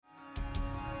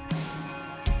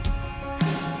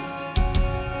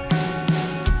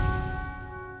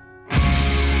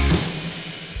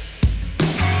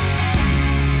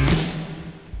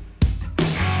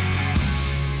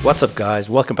What's up, guys?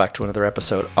 Welcome back to another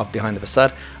episode of Behind the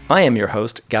Facade. I am your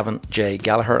host, Gavin J.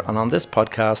 Gallagher, and on this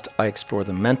podcast, I explore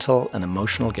the mental and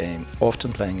emotional game,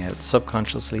 often playing out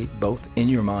subconsciously, both in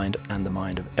your mind and the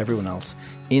mind of everyone else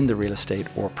in the real estate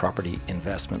or property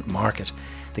investment market.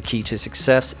 The key to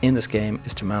success in this game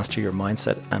is to master your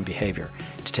mindset and behavior,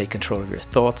 to take control of your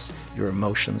thoughts, your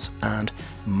emotions, and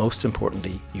most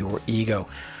importantly, your ego.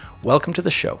 Welcome to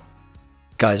the show.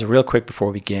 Guys, real quick before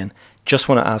we begin, just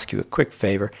want to ask you a quick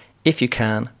favor. If you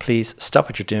can, please stop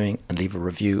what you're doing and leave a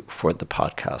review for the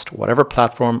podcast. Whatever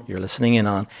platform you're listening in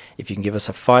on, if you can give us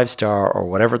a 5-star or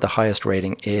whatever the highest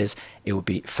rating is, it would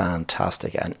be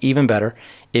fantastic. And even better,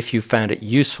 if you found it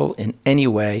useful in any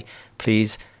way,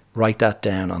 please write that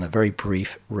down on a very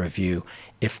brief review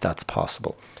if that's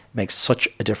possible. It makes such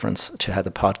a difference to how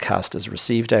the podcast is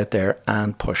received out there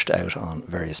and pushed out on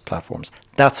various platforms.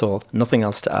 That's all, nothing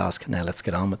else to ask. Now let's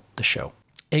get on with the show.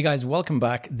 Hey guys, welcome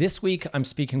back. This week I'm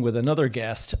speaking with another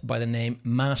guest by the name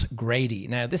Matt Grady.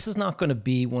 Now this is not going to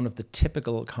be one of the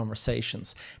typical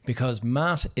conversations because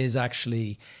Matt is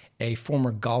actually a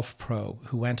former golf pro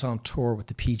who went on tour with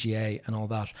the PGA and all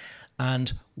that.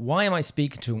 And why am I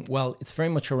speaking to him? Well, it's very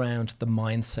much around the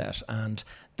mindset and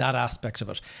that aspect of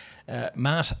it.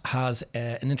 Matt has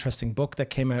an interesting book that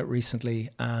came out recently,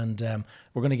 and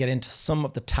we're going to get into some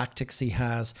of the tactics he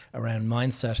has around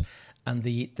mindset. And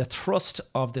the thrust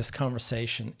of this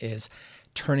conversation is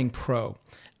turning pro,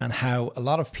 and how a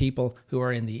lot of people who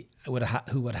are in the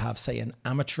who would have, say, an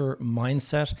amateur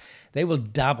mindset, they will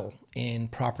dabble in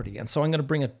property. And so I'm going to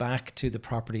bring it back to the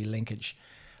property linkage.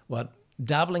 What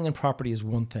dabbling in property is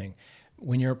one thing.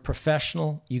 When you're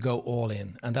professional, you go all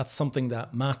in. And that's something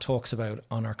that Matt talks about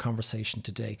on our conversation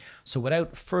today. So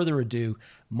without further ado,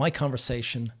 my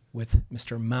conversation with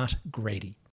Mr. Matt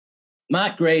Grady.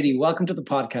 Matt Grady, welcome to the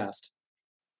podcast.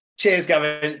 Cheers,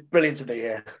 Gavin. Brilliant to be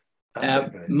here.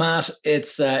 Matt,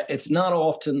 it's not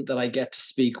often that I get to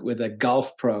speak with a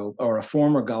golf pro or a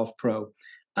former golf pro.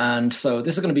 And so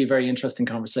this is going to be a very interesting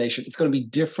conversation. It's going to be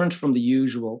different from the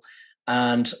usual.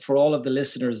 And for all of the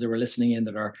listeners that were listening in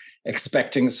that are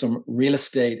expecting some real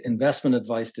estate investment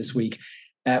advice this week,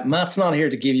 Matt's not here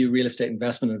to give you real estate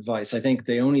investment advice. I think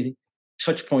the only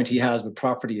touch point he has with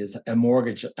property is a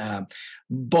mortgage.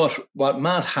 But what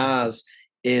Matt has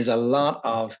is a lot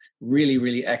of really,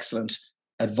 really excellent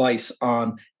advice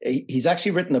on. He's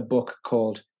actually written a book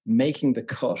called Making the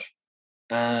Cut.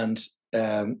 And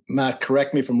Matt,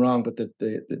 correct me if I'm wrong, but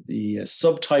the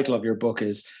subtitle of your book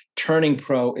is Turning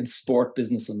Pro in Sport,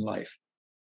 Business and Life.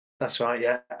 That's right,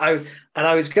 yeah.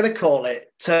 I was going to call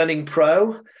it Turning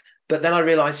Pro, but then I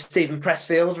realised Stephen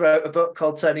Pressfield wrote a book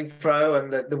called Turning Pro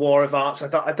and the War of Arts. I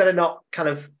thought I better not kind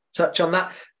of touch on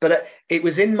that. But it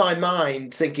was in my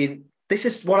mind thinking, this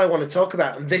is what I want to talk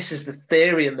about. And this is the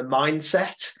theory and the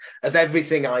mindset of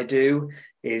everything I do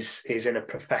is in a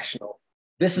professional.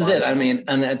 This is it. I mean,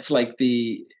 and it's like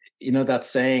that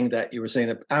saying that you were saying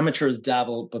that amateurs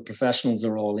dabble, but professionals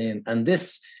are all in. And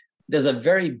there's a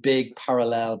very big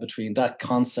parallel between that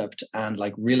concept and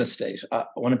like real estate.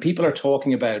 When people are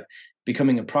talking about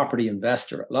becoming a property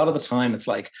investor, a lot of the time it's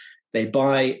like they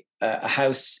buy a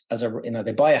house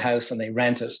they buy a house and they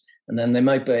rent it, and then they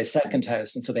might buy a second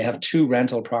house, and so they have 2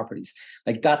 rental properties.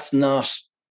 Like that's not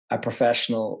a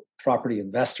professional property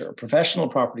investor. A professional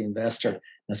property investor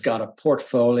has got a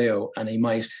portfolio, and he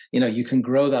might, you can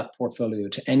grow that portfolio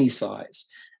to any size.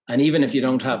 And even if you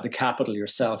don't have the capital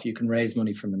yourself, you can raise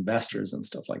money from investors and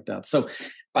stuff like that. So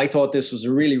I thought this was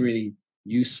a really, really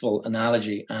useful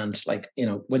analogy. And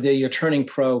whether you're turning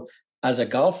pro as a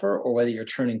golfer or whether you're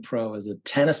turning pro as a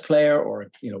tennis player or,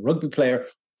 rugby player,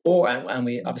 and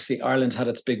we obviously Ireland had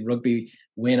its big rugby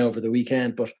win over the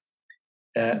weekend, but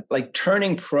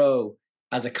turning pro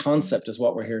as a concept is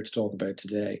what we're here to talk about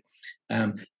today.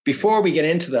 Before we get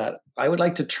into that, I would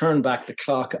like to turn back the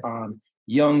clock on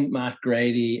young Matt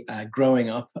Grady, growing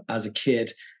up as a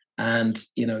kid, and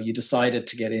you decided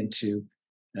to get into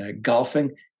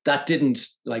golfing. That didn't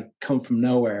come from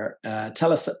nowhere.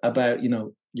 Tell us about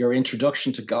your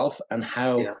introduction to golf and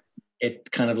how it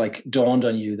kind of dawned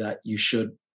on you that you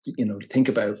should think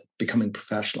about becoming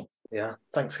professional. Yeah,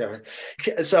 thanks, Kevin.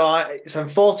 So I'm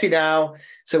 40 now.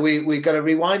 So we've got to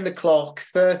rewind the clock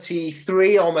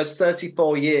 33, almost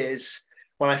 34 years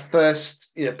when I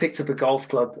first picked up a golf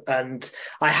club. And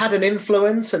I had an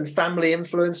influence and family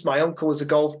influence. My uncle was a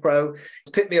golf pro.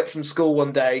 He picked me up from school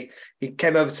one day. He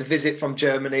came over to visit from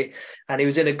Germany, and he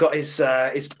was got his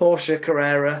Porsche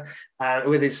Carrera and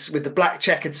with the black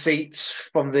checkered seats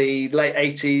from the late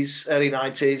 80s, early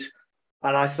 90s.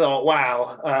 And I thought,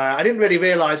 wow, I didn't really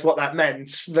realize what that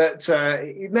meant, but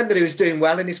it meant that he was doing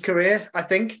well in his career, I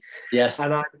think. Yes.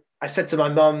 And I said to my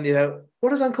mum,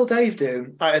 what does Uncle Dave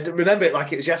do? I remember it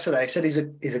like it was yesterday. I said he's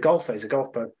a golfer, he's a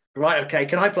golf pro. Right, okay,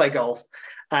 can I play golf?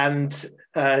 And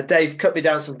Dave cut me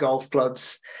down some golf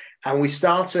clubs, and we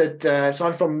started. So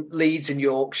I'm from Leeds in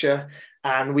Yorkshire,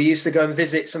 and we used to go and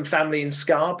visit some family in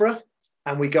Scarborough,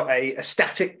 and we got a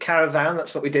static caravan.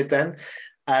 That's what we did then.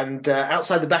 And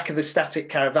outside the back of the static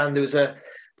caravan, there was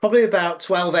probably about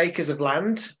 12 acres of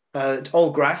land,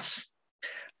 all grass.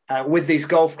 With these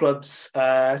golf clubs,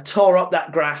 tore up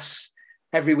that grass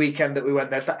every weekend that we went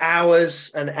there for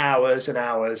hours and hours and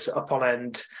hours upon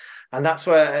end. And that's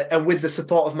where, and with the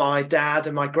support of my dad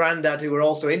and my granddad, who were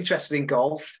also interested in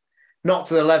golf, not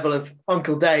to the level of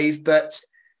Uncle Dave, but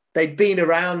they'd been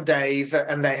around Dave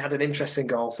and they had an interest in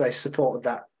golf. They supported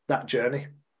that journey.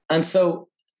 And so,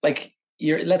 like,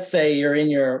 let's say you're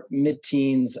in your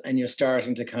mid-teens and you're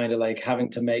starting to kind of like having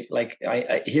to make, like,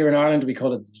 I here in Ireland we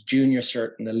call it the junior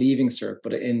cert and the leaving cert,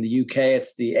 but in the UK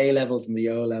it's the A levels and the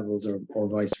O levels, or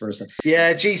vice versa.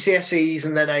 Yeah, GCSEs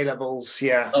and then A levels.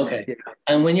 Yeah. Okay. Yeah.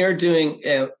 And when you're doing,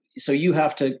 so you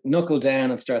have to knuckle down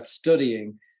and start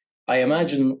studying. I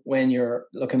imagine when you're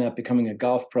looking at becoming a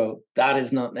golf pro, that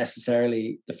is not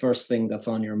necessarily the first thing that's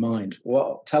on your mind.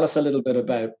 Well, tell us a little bit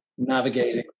about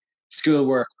navigating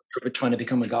schoolwork trying to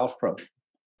become a golf pro.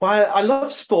 Well, I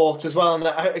love sport as well,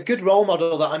 and a good role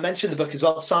model that I mentioned in the book as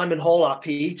well, Simon Hall, our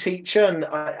PE teacher, and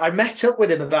I met up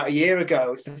with him about a year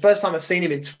ago. It's the first time I've seen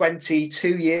him in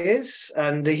 22 years,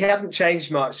 and he hadn't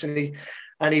changed much. And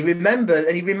he remembered,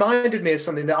 and he reminded me of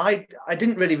something that I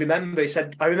didn't really remember. He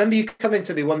said, "I remember you coming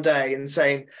to me one day and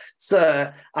saying,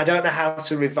 'Sir, I don't know how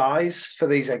to revise for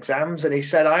these exams.'" And he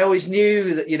said, "I always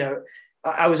knew that,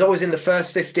 I was always in the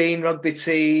first 15 rugby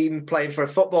team, playing for a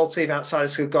football team outside of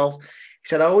school golf." He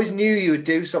said, "I always knew you would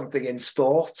do something in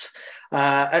sport."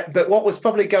 But what was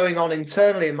probably going on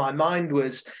internally in my mind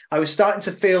was I was starting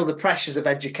to feel the pressures of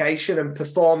education and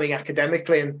performing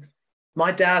academically. And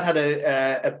my dad had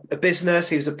a business.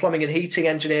 He was a plumbing and heating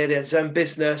engineer. He had his own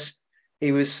business.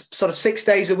 He was sort of 6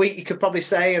 days a week, you could probably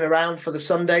say, and around for the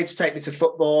Sunday to take me to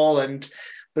football,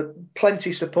 but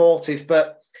plenty supportive.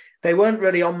 But they weren't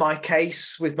really on my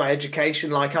case with my education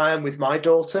like I am with my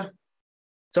daughter.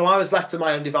 So I was left to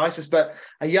my own devices, but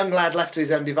a young lad left to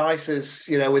his own devices,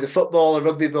 with a football, a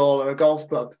rugby ball, or a golf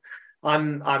club,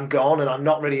 I'm gone, and I'm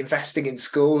not really investing in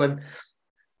school. And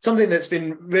something that's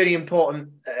been really important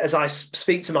as I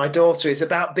speak to my daughter is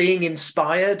about being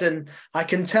inspired. And I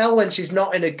can tell when she's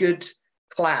not in a good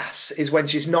class is when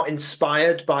she's not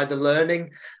inspired by the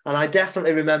learning. And I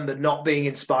definitely remember not being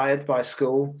inspired by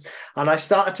school. And I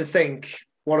started to think,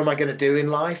 what am I going to do in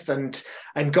life? And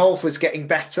golf was getting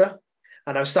better.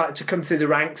 And I was starting to come through the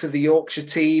ranks of the Yorkshire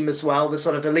team as well, the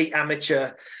sort of elite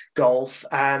amateur golf.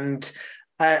 And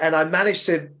I managed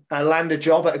to land a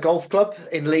job at a golf club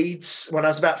in Leeds when I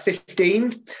was about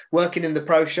 15, working in the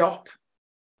pro shop.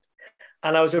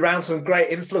 And I was around some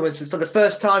great influences. For the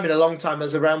first time in a long time, I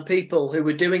was around people who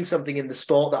were doing something in the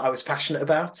sport that I was passionate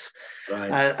about.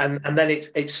 Right. And then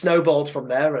it snowballed from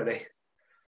there, really.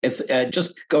 It's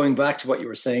just going back to what you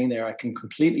were saying there, I can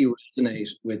completely resonate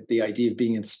with the idea of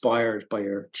being inspired by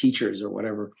your teachers or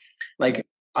whatever. Like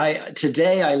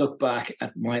today I look back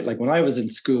at when I was in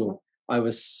school,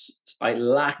 I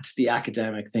lacked the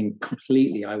academic thing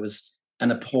completely. I was an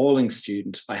appalling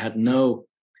student. I had no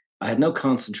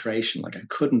concentration. Like I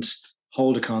couldn't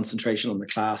hold a concentration on the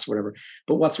class, or whatever.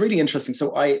 But what's really interesting,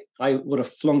 so I would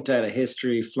have flunked out of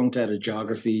history, flunked out of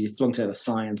geography, flunked out of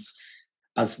science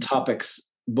as topics.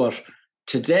 But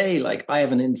today, like I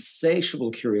have an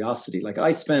insatiable curiosity. Like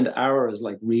I spend hours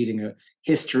like reading a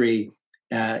history,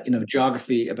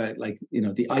 geography about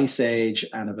the Ice Age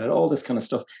and about all this kind of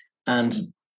stuff.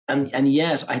 And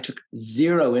yet I took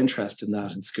zero interest in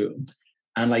that in school.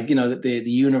 And the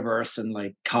universe and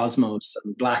like cosmos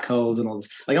and black holes and all this,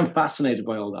 like I'm fascinated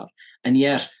by all that. And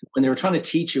yet when they were trying to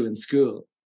teach you in school,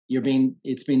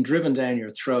 it's been driven down your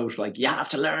throat, like you have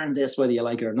to learn this whether you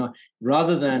like it or not,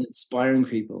 rather than inspiring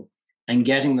people and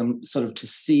getting them sort of to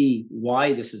see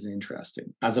why this is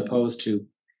interesting, as opposed to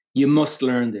you must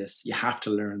learn this, you have to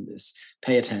learn this,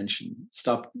 pay attention,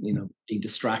 stop being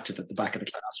distracted at the back of the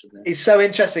classroom. It's so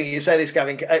interesting you say this,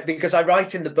 Gavin, because I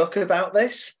write in the book about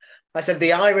this. I said,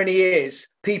 the irony is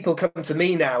people come to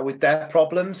me now with their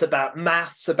problems about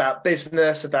maths, about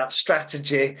business, about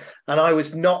strategy. And I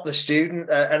was not the student.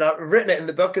 And I've written it in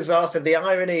the book as well. I said, the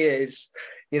irony is,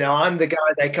 I'm the guy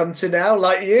they come to now,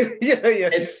 like you.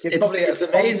 It's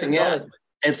amazing. Yeah.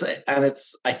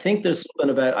 I think there's something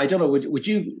about, I don't know, would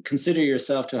you consider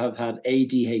yourself to have had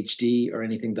ADHD or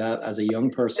anything that as a young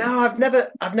person? No, I've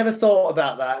never thought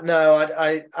about that. No,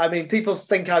 I mean, people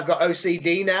think I've got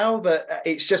OCD now, but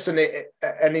it's just an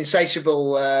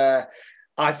insatiable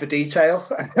eye for detail.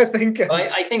 I think.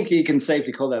 I think you can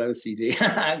safely call that OCD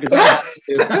because I have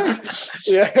to.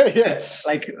 Yeah.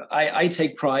 Like I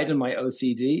take pride in my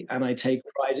OCD and I take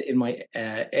pride in my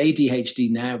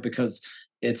ADHD now, because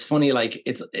it's funny. Like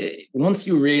once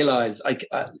you realize, like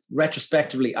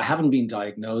retrospectively, I haven't been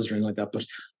diagnosed or anything like that, but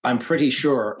I'm pretty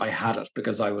sure I had it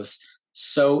because I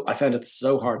found it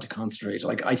so hard to concentrate.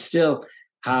 Like I still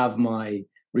have my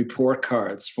report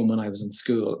cards from when I was in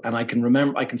school, and I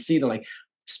can see them, like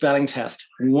spelling test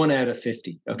 1 out of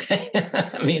 50. Okay.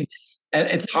 I mean,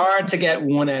 it's hard to get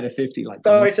 1 out of 50. Like,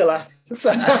 sorry to laugh,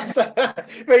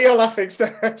 but you're laughing.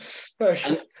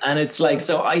 And it's like,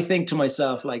 so I think to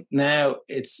myself, like, now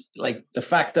it's like the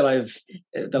fact that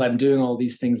I'm doing all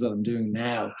these things that I'm doing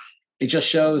now, it just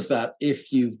shows that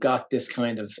if you've got this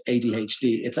kind of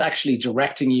ADHD, it's actually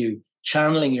directing you,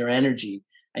 channeling your energy,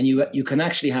 and you can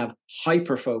actually have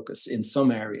hyper focus in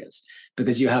some areas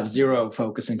because you have zero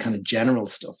focus in kind of general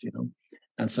stuff,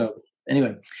 And so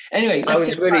anyway, I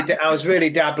was really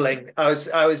dabbling.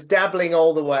 I was dabbling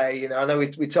all the way. I know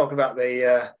we talk about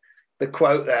the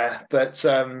quote there, but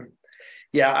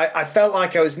I felt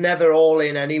like I was never all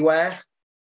in anywhere.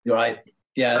 You're right.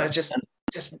 Yeah, I just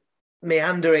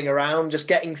meandering around, just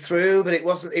getting through, but it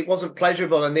wasn't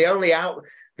pleasurable. And the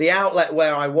outlet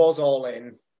where I was all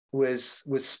in was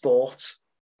sport.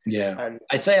 Yeah, and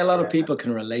I'd say a lot of people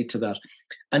can relate to that.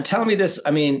 And tell me this,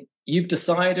 I mean, you've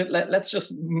decided, let's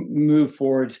just move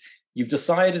forward. You've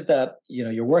decided that,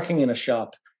 you're working in a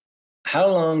shop. How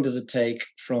long does it take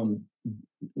from,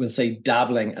 we'll say,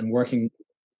 dabbling and working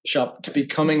shop to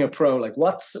becoming a pro? Like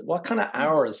what kind of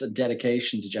hours and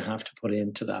dedication did you have to put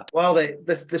into that? Well,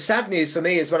 the sad news for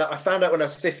me is when I found out when I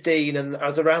was 15 and I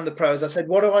was around the pros, I said,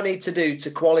 what do I need to do to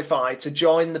qualify to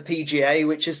join the PGA,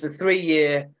 which is the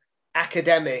 3-year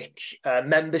academic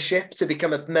membership to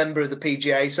become a member of the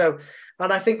PGA. So,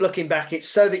 and I think looking back, it's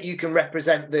so that you can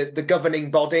represent the governing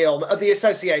body or the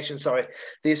association,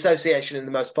 the association in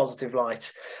the most positive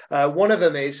light. One of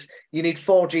them is you need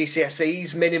 4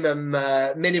 GCSEs,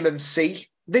 minimum C.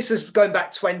 This was going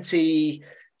back 22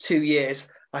 years.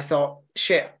 I thought,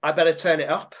 shit, I better turn it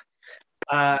up.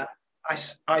 I'm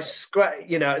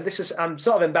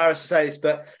sort of embarrassed to say this,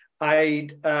 but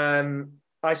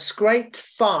I scraped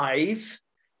 5,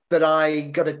 but I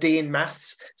got a D in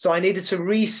maths. So I needed to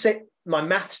resit my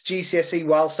maths GCSE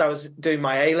whilst I was doing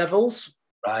my A-levels.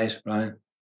 Right.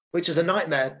 Which was a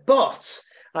nightmare. But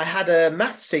I had a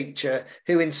maths teacher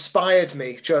who inspired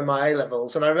me during my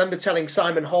A-levels. And I remember telling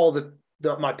Simon Hall,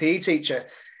 my PE teacher,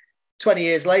 20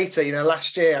 years later,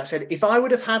 last year, I said, if I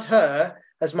would have had her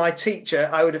as my teacher,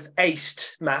 I would have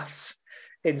aced maths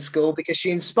in school because she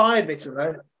inspired me to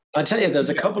learn. I tell you, there's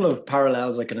a couple of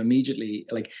parallels I can immediately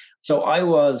So I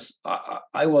was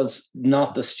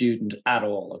not the student at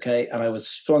all, okay, and I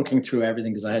was flunking through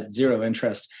everything because I had zero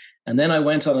interest. And then I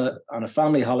went on a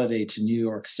family holiday to New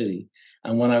York City,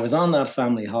 and when I was on that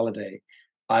family holiday,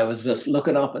 I was just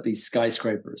looking up at these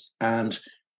skyscrapers, and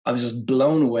I was just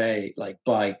blown away, like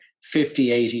by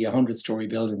 50, 80, 100-story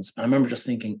buildings. And I remember just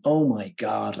thinking, oh my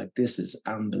God, like this is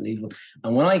unbelievable.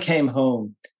 And when I came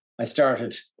home, I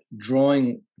started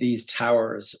drawing these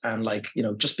towers and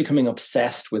just becoming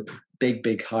obsessed with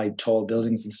big, high, tall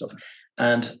buildings and stuff.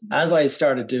 And as I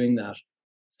started doing that,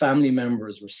 family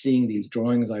members were seeing these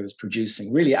drawings I was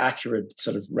producing, really accurate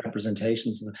sort of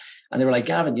representations. And they were like,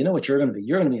 Gavin, you know what you're going to be?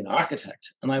 You're going to be an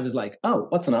architect. And I was like, oh,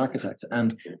 what's an architect?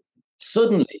 And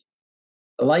suddenly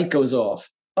a light goes off.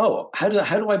 Oh, how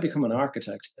do I become an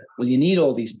architect? Well, you need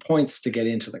all these points to get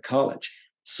into the college.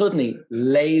 Suddenly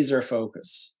laser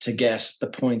focus to get the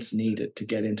points needed to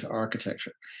get into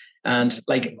architecture. And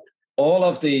all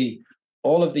of the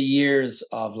years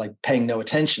of paying no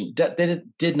attention, that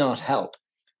did not help.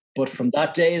 But from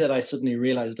that day that I suddenly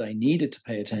realized I needed to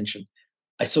pay attention,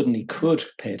 I suddenly could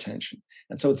pay attention.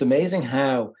 And so it's amazing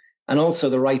how, and also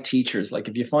the right teachers,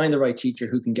 if you find the right teacher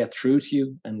who can get through to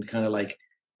you and kind of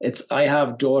I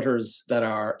have daughters that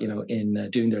are, in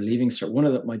doing their leaving cert. One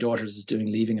of my daughters is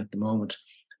doing leaving at the moment.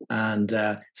 And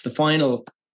it's the final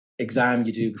exam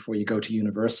you do before you go to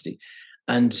university.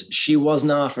 And she was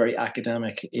not very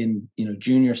academic in,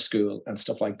 junior school and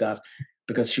stuff like that,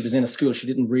 because she was in a school she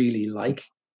didn't really like.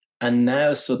 And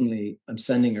now suddenly I'm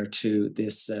sending her to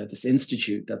this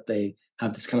institute that they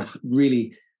have this kind of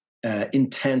really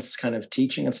intense kind of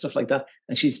teaching and stuff like that.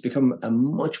 And she's become a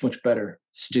much, much better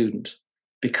student.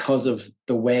 because of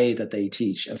the way that they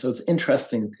teach. And so it's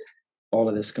interesting, all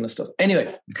of this kind of stuff.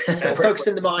 Anyway.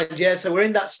 Focusing the mind. Yeah. So we're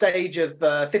in that stage of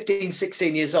 15,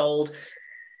 16 years old,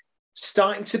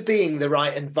 starting to be in the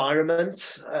right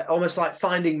environment, almost like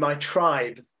finding my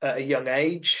tribe at a young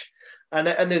age.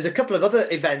 And there's a couple of other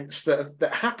events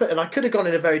that happened, and I could have gone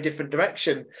in a very different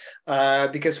direction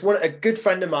because a good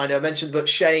friend of mine, I mentioned, but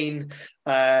Shane,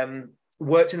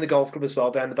 worked in the golf club as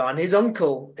well behind the bar. And his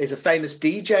uncle is a famous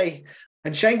DJ.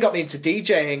 And Shane got me into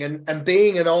DJing and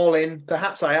being an all-in,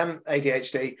 perhaps I am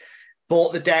ADHD,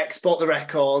 bought the decks, bought the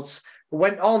records,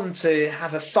 went on to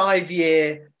have a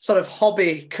 5-year sort of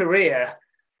hobby career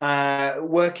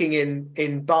working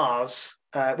in bars.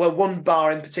 One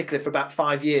bar in particular for about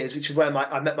 5 years, which is where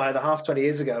I met my other half 20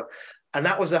 years ago. And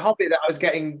that was a hobby that I was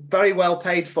getting very well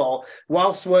paid for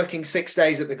whilst working 6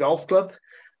 days at the golf club.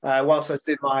 Whilst I was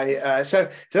doing my so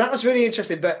that was really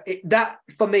interesting, but that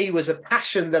for me was a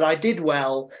passion that I did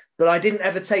well, that I didn't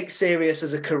ever take serious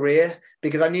as a career,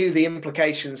 because I knew the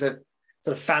implications of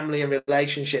sort of family and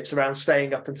relationships around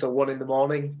staying up until 1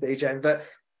 a.m. DJing. But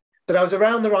I was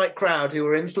around the right crowd who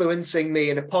were influencing me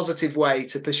in a positive way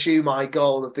to pursue my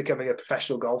goal of becoming a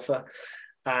professional golfer.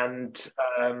 And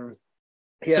so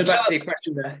back to your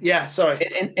question there. Yeah,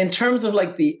 sorry. In terms of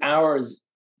like the hours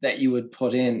that you would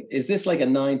put in, is this like a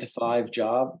 9 to 5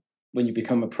 job when you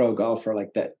become a pro golfer,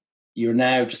 like that you're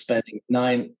now just spending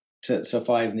 9 to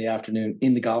 5 in the afternoon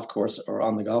in the golf course or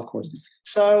on the golf course?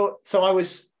 So I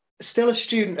was still a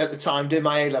student at the time doing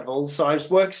my A-levels. So I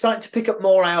was starting to pick up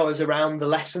more hours around the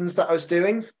lessons that I was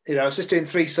doing. I was just doing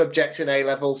 3 subjects in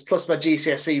A-levels plus my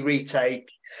GCSE retake.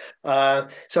 So I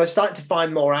was starting to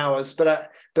find more hours,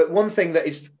 but one thing that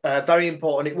is very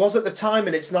important, it was at the time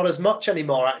and it's not as much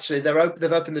anymore actually, they've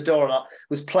opened the door a lot,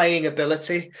 was playing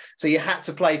ability. So you had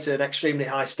to play to an extremely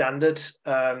high standard.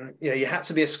 You had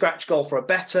to be a scratch golfer or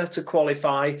better to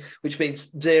qualify, which means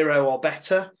 0 or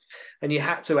better, and you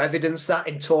had to evidence that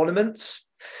in tournaments.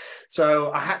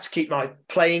 So I had to keep my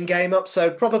playing game up. So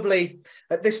probably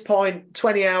at this point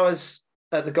 20 hours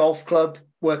at the golf club,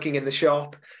 working in the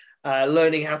shop,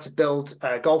 learning how to build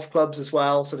golf clubs as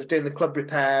well, sort of doing the club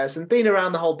repairs and being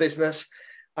around the whole business.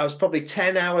 I was probably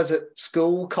 10 hours at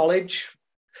school, college,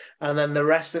 and then the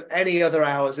rest of any other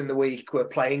hours in the week were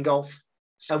playing golf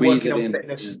and working on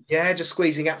fitness. Yeah, just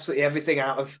squeezing absolutely everything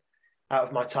out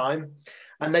of my time.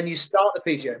 And then you start the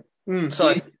PGA.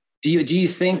 Sorry. Do you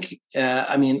think,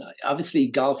 I mean, obviously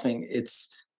golfing,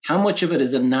 it's how much of it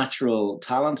is a natural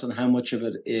talent and how much of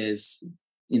it is,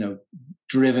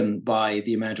 driven by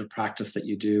the amount of practice that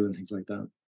you do and things like that?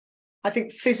 I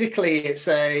think physically it's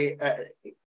I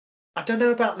don't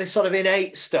know about this sort of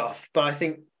innate stuff, but I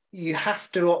think you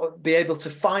have to be able to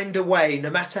find a way, no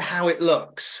matter how it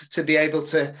looks, to be able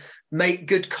to make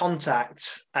good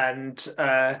contact and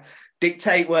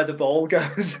dictate where the ball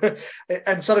goes.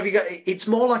 And sort of it's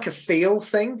more like a feel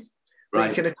thing that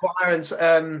you can acquire.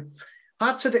 And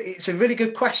it's a really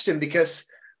good question, because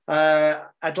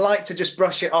I'd like to just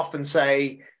brush it off and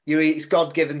say it's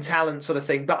God-given talent sort of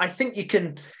thing. But I think you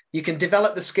can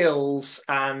develop the skills,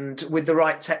 and with the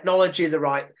right technology, the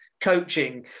right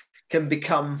coaching, can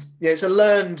become, it's a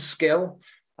learned skill.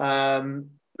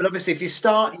 But obviously if you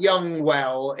start young,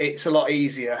 it's a lot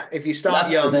easier. If you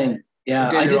start young. Yeah,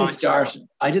 I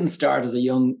didn't start as a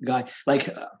young guy. Like,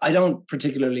 I don't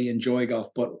particularly enjoy golf,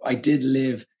 but I did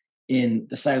live in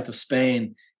the south of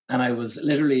Spain, and I was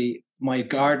literally, my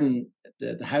garden,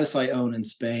 the house I own in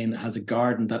Spain has a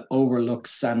garden that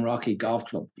overlooks San Roque Golf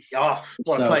Club. Oh,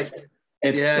 what a place.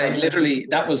 It's literally,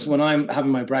 that was when I'm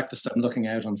having my breakfast, I'm looking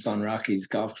out on San Roque's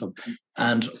Golf Club.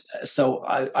 And so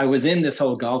I was in this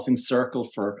whole golfing circle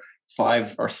for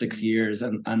 5 or 6 years,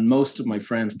 and most of my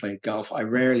friends played golf. I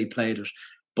rarely played it,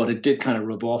 but it did kind of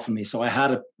rub off on me. So I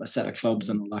had a set of clubs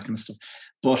and all that kind of stuff.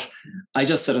 But I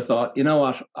just sort of thought, you know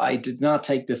what? I did not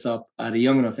take this up at a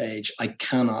young enough age. I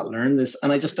cannot learn this,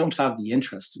 and I just don't have the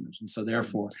interest in it. And so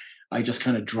therefore, I just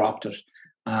kind of dropped it.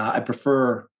 I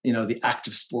prefer, the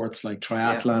active sports like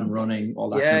triathlon, running, all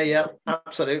that kind of stuff. Yeah,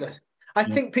 absolutely. I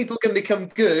think people can become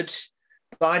good,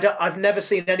 but I've never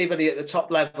seen anybody at the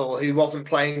top level who wasn't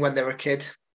playing when they were a kid.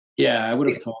 Yeah, I would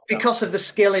have thought because of the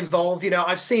skill involved.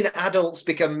 I've seen adults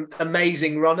become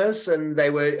amazing runners, and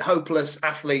they were hopeless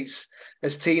athletes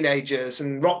as teenagers,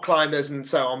 and rock climbers and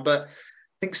so on. But I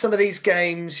think some of these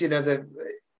games, I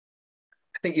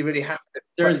think you really have to.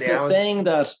 There's the saying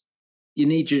that you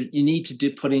need to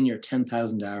put in your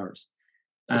 10,000 hours.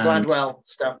 The Gladwell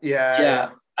stuff. Yeah.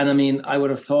 And I mean, I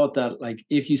would have thought that, like,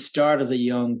 if you start as a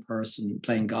young person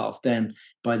playing golf, then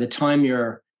by the time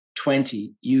you're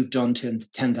 20, you've done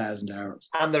 10,000 hours.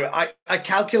 And I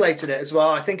calculated it as well.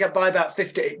 I think by about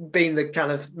 50, being the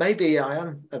kind of, maybe I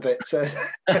am a bit on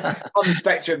the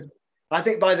spectrum. I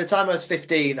think by the time I was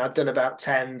 15, I'd done about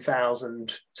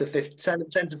 10,000 to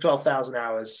 10 to 12,000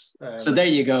 hours. So there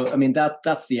you go. I mean,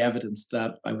 that's the evidence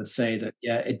that I would say that,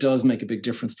 yeah, it does make a big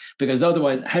difference, because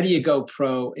otherwise, how do you go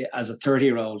pro as a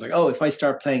 30-year-old? Like, oh, if I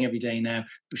start playing every day now,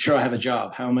 sure, I have a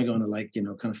job. How am I going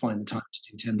to kind of find the time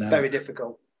to do 10,000? Very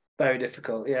difficult. Very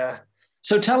difficult. Yeah.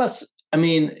 So tell us, I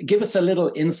mean, give us a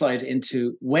little insight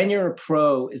into when you're a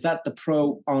pro. Is that the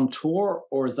pro on tour,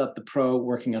 or is that the pro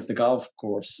working at the golf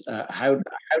course? How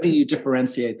do you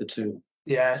differentiate the two?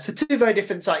 Yeah, so two very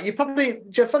different sides. You probably,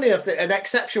 funny enough, an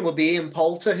exception would be Ian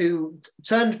Poulter, who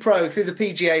turned pro through the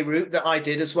PGA route that I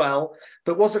did as well,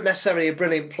 but wasn't necessarily a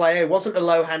brilliant player. He was a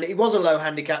low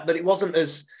handicap, but it wasn't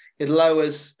as low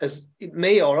as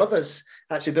me or others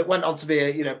actually. But went on to be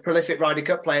a prolific Ryder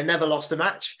Cup player. Never lost a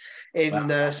match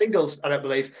in singles, I don't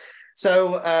believe.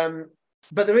 So,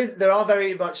 but there are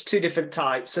very much two different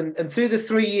types, and through the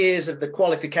 3 years of the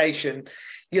qualification,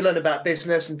 you learn about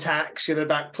business and tax, you learn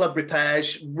about club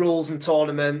repairs, rules and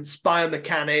tournaments,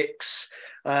 biomechanics.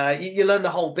 You learn the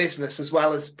whole business as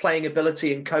well as playing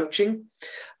ability and coaching.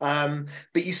 But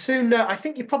you soon know, I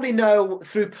think you probably know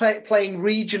through playing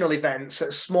regional events at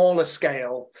a smaller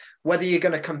scale, whether you're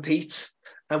going to compete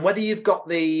and whether you've got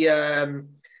the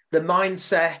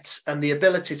mindset and the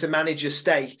ability to manage your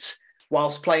state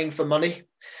whilst playing for money.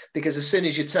 Because as soon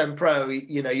as you turn pro,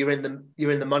 you're in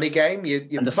the money game. You're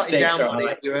putting down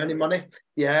money, you're earning money.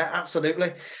 Yeah,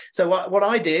 absolutely. So what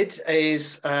I did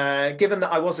is, given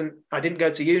that I didn't go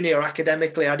to uni or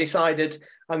academically, I decided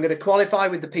I'm going to qualify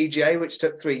with the PGA, which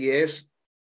took 3 years,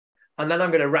 and then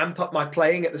I'm going to ramp up my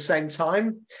playing at the same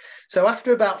time. So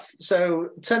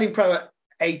turning pro at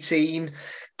 18,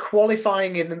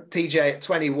 qualifying in the PGA at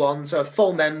 21, so a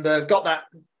full member, got that,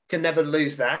 can never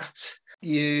lose that.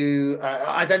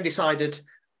 I then decided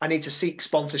I need to seek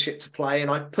sponsorship to play, and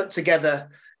I put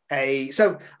together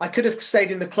so I could have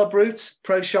stayed in the club route,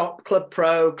 pro shop, club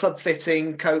pro, club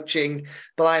fitting, coaching,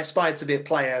 but I aspired to be a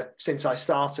player since I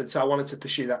started. So I wanted to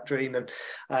pursue that dream, and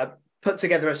put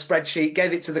together a spreadsheet,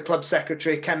 gave it to the club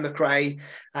secretary, Ken McRae,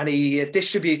 and he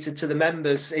distributed to the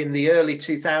members in the early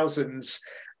 2000s.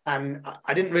 And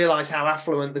I didn't realize how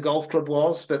affluent the golf club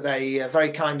was, but they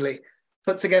very kindly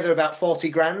put together about 40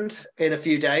 grand in a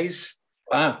few days.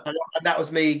 Wow. And that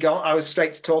was me gone. I was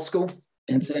straight to tour school.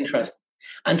 It's interesting.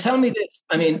 And tell me this,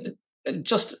 I mean,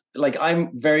 just like, I'm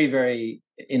very, very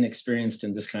inexperienced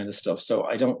in this kind of stuff, so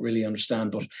I don't really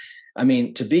understand. But I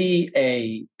mean, to be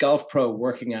a golf pro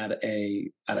working at a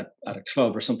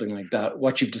club or something like that,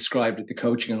 what you've described with the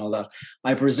coaching and all that,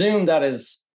 I presume that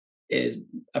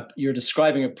you're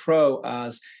describing a pro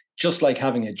as just like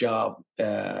having a job.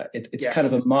 It's yes. Kind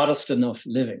of a modest enough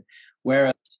living.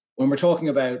 Whereas when we're talking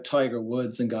about Tiger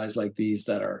Woods and guys like these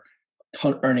that are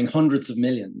earning hundreds of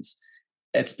millions,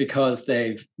 it's because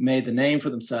they've made the name for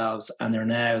themselves, and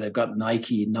they've got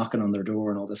Nike knocking on their door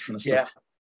and all this kind of stuff.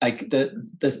 Yeah. Like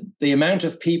the amount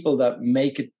of people that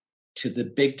make it to the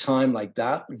big time like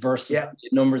that versus the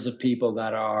numbers of people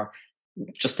that are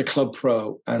just the club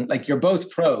pro. And like, you're both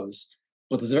pros,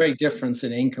 but there's a very difference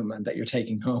in income and that you're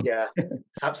taking home. Yeah,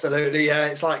 absolutely. Yeah,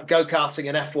 it's like go-karting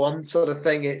and F1 sort of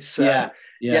thing. It's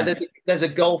there's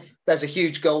a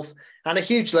huge gulf and a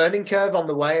huge learning curve on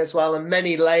the way as well, and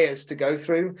many layers to go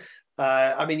through.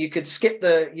 I mean, you could skip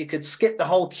the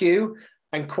whole queue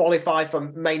and qualify for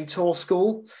main tour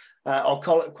school, or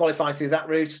qualify through that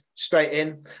route straight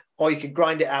in, or you could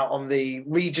grind it out on the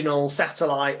regional,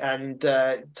 satellite, and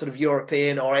sort of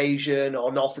European or Asian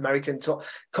or North American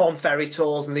Corn Ferry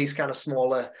tours and these kind of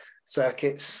smaller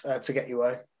circuits to get you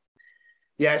away.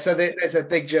 Yeah, so there's a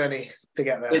big journey to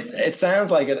get there. It sounds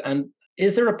like it. And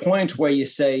is there a point where you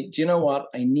say, do you know what,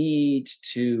 I need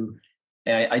to,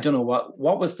 I don't know,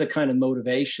 what was the kind of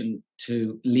motivation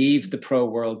to leave the pro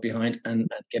world behind and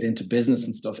get into business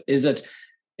and stuff? Is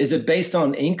it based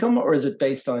on income, or is it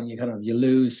based on you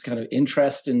lose kind of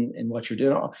interest in what you're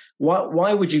doing?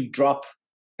 Why would you drop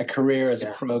a career as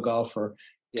a pro golfer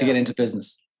to get into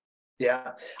business?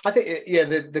 Yeah, I think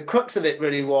the crux of it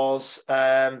really was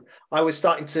I was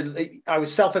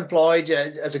self-employed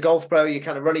as a golf pro. You're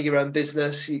kind of running your own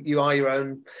business. You are your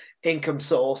own income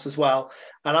source as well.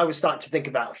 And I was starting to think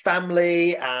about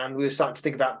family, and we were starting to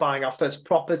think about buying our first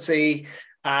property,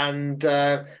 and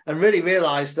really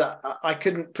realized that I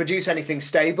couldn't produce anything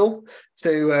stable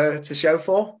to show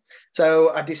for. So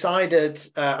I decided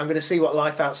I'm going to see what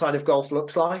life outside of golf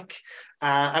looks like.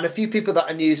 And a few people that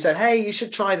I knew said, hey, you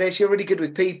should try this. You're really good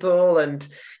with people, and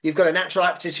you've got a natural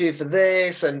aptitude for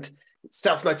this. And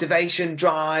self-motivation,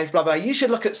 drive, blah, blah. You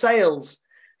should look at sales.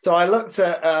 So I looked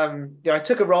at, I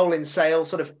took a role in sales,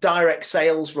 sort of direct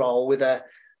sales role with a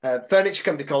furniture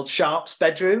company called Sharp's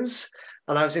Bedrooms.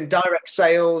 And I was in direct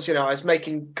sales, I was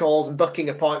making calls and booking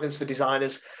appointments for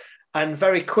designers, and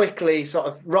very quickly sort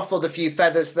of ruffled a few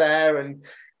feathers there and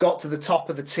got to the top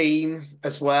of the team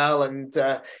as well. And,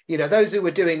 those who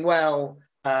were doing well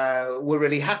were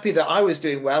really happy that I was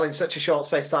doing well in such a short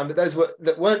space of time. But those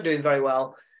that weren't doing very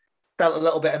well felt a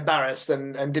little bit embarrassed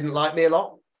and didn't like me a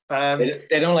lot. They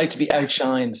don't like to be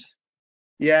outshined.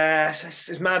 Yeah,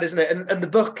 it's mad, isn't it? And the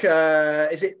book,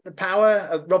 is it The Power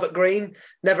of Robert Greene?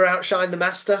 Never outshine the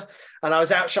master. And I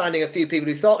was outshining a few people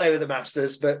who thought they were the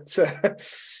masters. But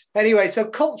anyway, so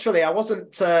culturally, I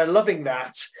wasn't loving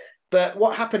that. But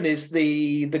what happened is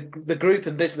the group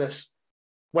and business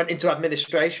went into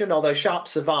administration, although Sharp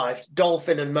survived.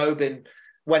 Dolphin and Mobin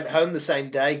went home the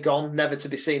same day, gone, never to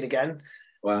be seen again.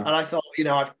 Wow. And I thought,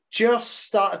 I've just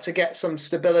started to get some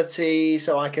stability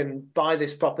so I can buy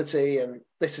this property, and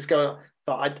this is going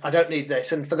on. I don't need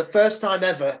this. And for the first time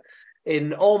ever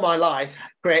in all my life,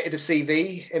 created a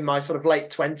CV in my sort of late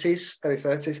 20s, early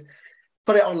 30s,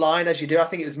 put it online as you do. I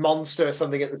think it was Monster or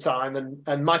something at the time.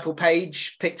 And Michael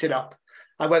Page picked it up.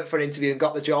 I went for an interview and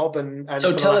got the job. And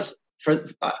so tell us,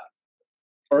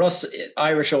 for us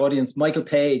Irish audience, Michael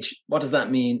Page, what does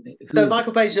that mean? So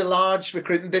Michael Page is a large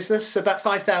recruitment business, about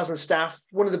 5,000 staff,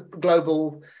 one of the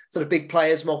global sort of big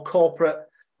players, more corporate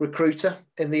recruiter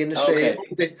in the industry,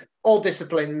 okay. All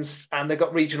disciplines, and they've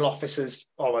got regional offices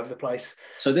all over the place.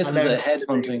 So this is a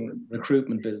headhunting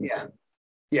recruitment business.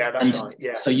 Yeah, that's right.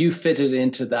 Yeah. So you fitted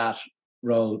into that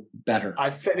role better. I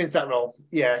fit into that role.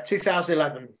 Yeah,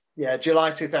 2011. Yeah,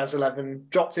 July 2011,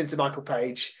 dropped into Michael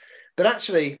Page. But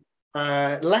actually,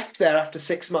 left there after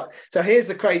 6 months. So here's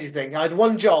the crazy thing. I had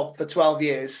one job for 12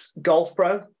 years, golf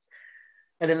pro.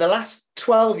 And in the last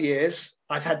 12 years,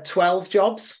 I've had 12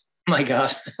 jobs. My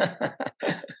God.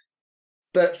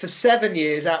 But for 7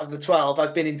 years out of the 12,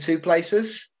 I've been in 2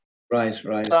 places. Right.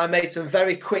 So I made some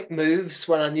very quick moves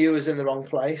when I knew I was in the wrong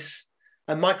place.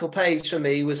 And Michael Page for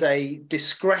me was a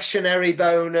discretionary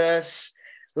bonus.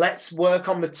 Let's work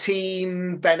on the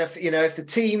team benefit. If the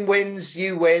team wins,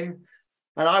 you win.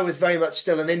 And I was very much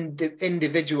still an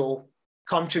individual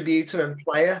contributor and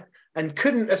player, and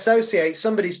couldn't associate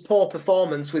somebody's poor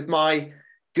performance with my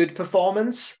good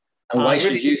performance. And why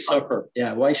should you suffer?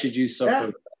 Yeah, why should you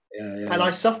suffer? Yeah. And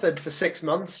I suffered for 6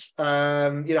 months.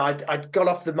 I'd got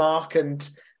off the mark and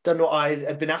done what I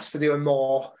had been asked to do and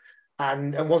more,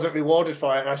 and wasn't rewarded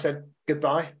for it. And I said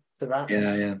goodbye to that.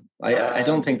 Yeah. I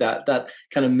don't think that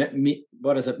kind of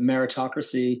what is it,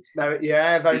 meritocracy?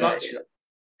 Very much.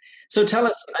 So tell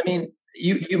us, I mean,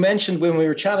 you mentioned when we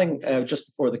were chatting just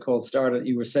before the call started,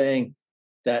 you were saying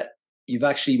that you've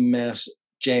actually met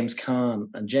James Caan,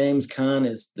 and James Caan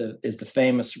is the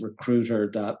famous recruiter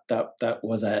that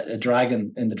was a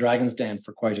dragon in the Dragon's Den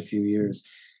for quite a few years.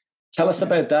 Tell us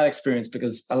about that experience,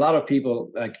 because a lot of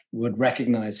people would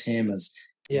recognize him as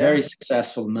a very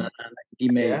successful man. He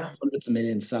made hundreds of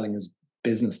millions selling his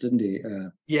business, didn't he?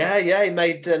 He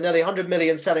made nearly 100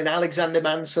 million selling Alexander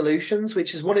Mann Solutions,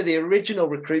 which is one of the original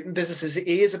recruitment businesses.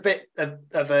 He is a bit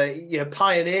of a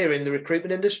pioneer in the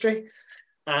recruitment industry,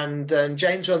 and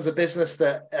James runs a business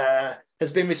that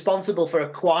has been responsible for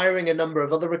acquiring a number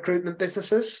of other recruitment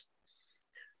businesses.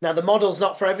 Now, the model's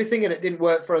not for everything, and it didn't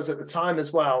work for us at the time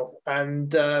as well. And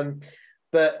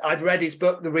but I'd read his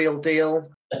book, The Real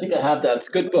Deal. I think I have that. It's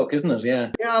a good book, isn't it?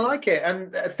 Yeah, I like it.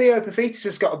 And Theo Paphitis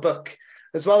has got a book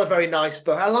as well, a very nice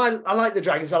book. I like the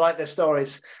Dragons. I like their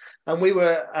stories. And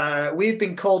we'd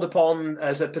been called upon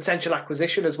as a potential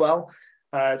acquisition as well,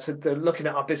 to looking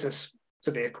at our business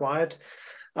to be acquired.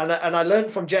 And I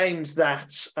learned from James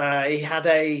that he had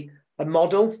a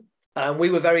model, and we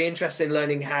were very interested in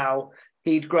learning how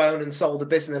he'd grown and sold a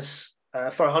business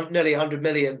for nearly 100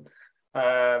 million.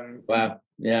 Wow.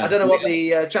 Yeah. I don't know what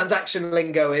the transaction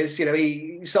lingo is.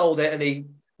 He sold it and he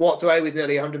walked away with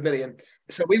nearly 100 million.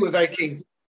 So we were very keen.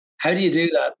 How do you do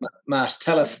that, Matt?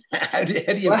 Tell us. How do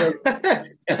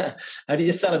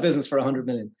you sell a business for 100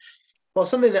 million? Well,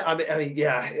 something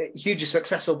that hugely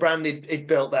successful brand he'd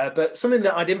built there, but something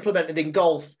that I'd implemented in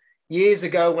golf years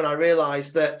ago when I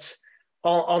realised that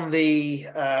on the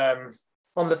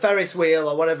Ferris wheel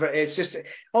or whatever it is, just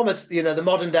almost the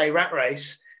modern day rat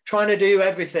race, trying to do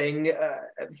everything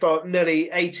for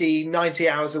nearly 80, 90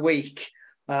 hours a week.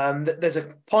 There's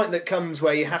a point that comes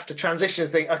where you have to transition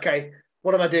and think, okay,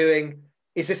 what am I doing?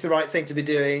 Is this the right thing to be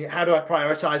doing? How do I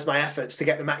prioritize my efforts to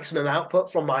get the maximum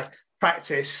output from my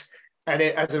practice? And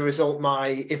as a result, my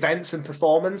events and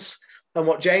performance. And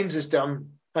what James has done,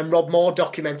 and Rob Moore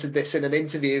documented this in an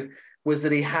interview was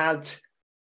that he had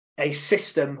a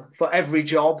system for every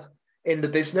job in the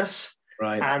business.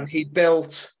 Right. And he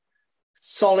built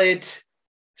solid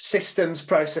systems,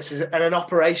 processes, and an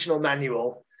operational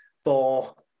manual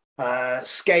for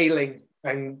scaling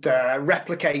and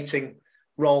replicating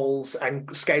roles and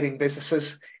scaling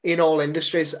businesses in all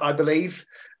industries, I believe.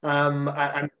 And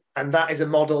that is a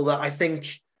model that I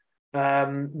think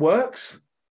works.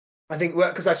 I think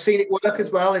because I've seen it work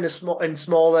as well in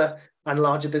smaller and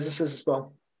larger businesses as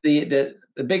well. The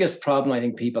biggest problem I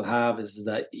think people have is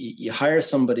that you hire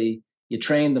somebody, you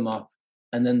train them up,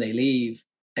 and then they leave,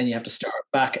 and you have to start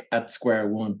back at square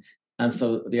one. And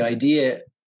so the idea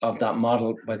of that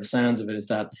model, by the sounds of it, is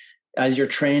that as you're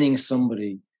training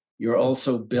somebody, you're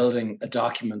also building a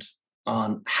document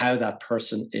on how that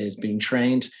person is being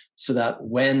trained, so that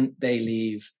when they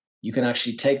leave, you can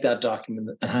actually take that document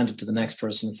and hand it to the next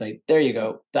person and say, there you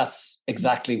go, that's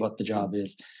exactly what the job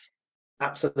is.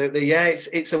 Absolutely. Yeah,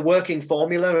 it's a working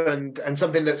formula and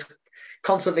something that's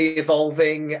constantly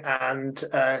evolving and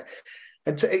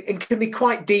it can be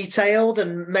quite detailed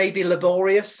and maybe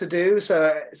laborious to do.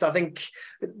 So I think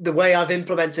the way I've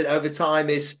implemented over time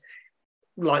is,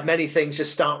 like many things,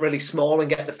 just start really small and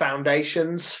get the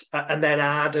foundations and then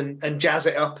add and jazz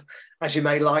it up as you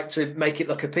may like to make it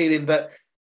look appealing, but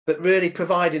really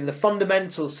providing the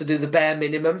fundamentals to do the bare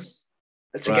minimum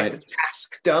to get the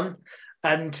task done.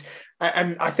 And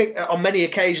I think on many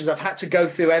occasions I've had to go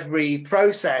through every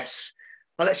process.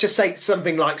 And let's just say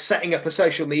something like setting up a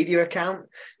social media account.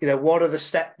 What are the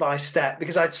step by step?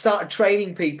 Because I'd started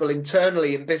training people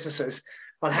internally in businesses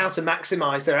on how to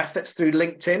maximize their efforts through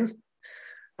LinkedIn.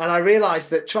 And I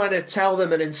realized that trying to tell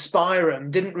them and inspire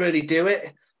them didn't really do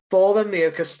it for them,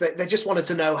 because they just wanted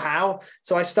to know how.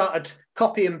 So I started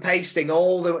copy and pasting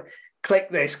all the click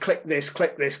this,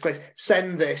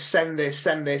 send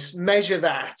this, measure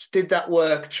that, did that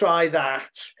work, try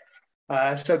that.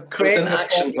 So create an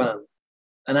action plan.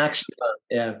 An action plan,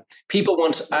 yeah. People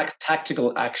want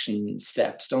tactical action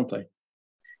steps, don't they?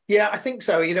 Yeah, I think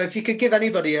so. If you could give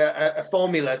anybody a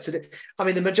formula to do, I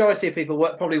mean, the majority of people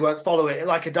probably won't follow it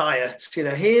like a diet.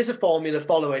 Here's a formula,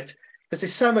 follow it. Because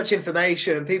there's so much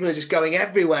information and people are just going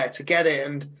everywhere to get it.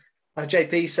 And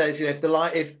JP says,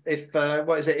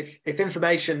 if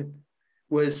information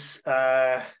was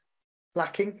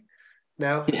lacking,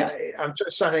 no, yeah. I'm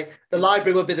just trying to think. The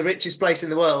library would be the richest place in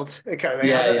the world. Okay,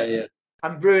 yeah.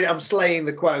 I'm slaying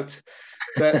the quote,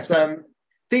 but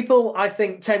people, I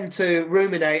think, tend to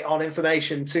ruminate on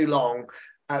information too long,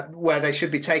 where they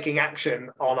should be taking action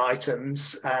on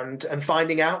items and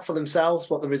finding out for themselves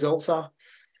what the results are.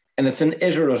 And it's an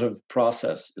iterative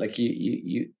process. Like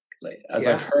as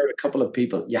I've heard a couple of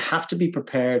people, you have to be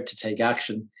prepared to take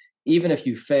action. Even if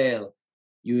you fail,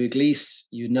 you at least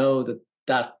know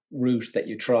that route that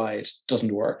you tried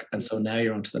doesn't work. And so now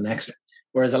you're on to the next one.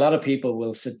 Whereas a lot of people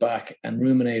will sit back and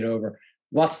ruminate over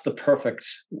what's the perfect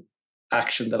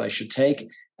action that I should take.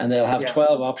 And they'll have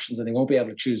 12 options and they won't be able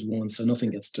to choose one. So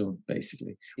nothing gets done,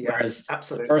 basically. Yeah, whereas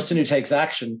absolutely. The person who takes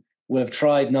action will have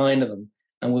tried 9 of them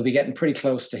and will be getting pretty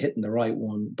close to hitting the right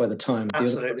one by the time the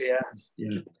other person is.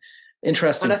 Yeah.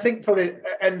 Interesting. And I think probably,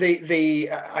 and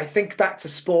I think back to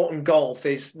sport and golf,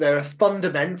 is there are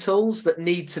fundamentals that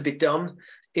need to be done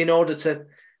in order to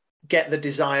get the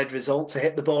desired result, to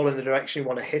hit the ball in the direction you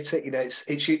want to hit it.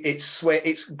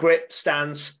 It's grip,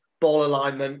 stance, ball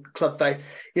alignment, club face.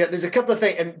 There's a couple of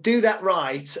things, and do that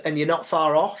right, and you're not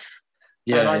far off.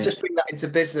 Yeah, and I just bring that into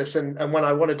business, and when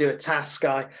I want to do a task,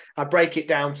 I break it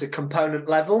down to component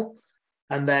level,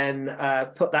 and then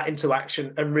put that into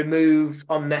action and remove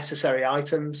unnecessary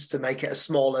items to make it a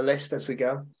smaller list as we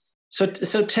go. So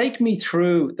take me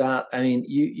through that. I mean,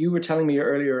 you were telling me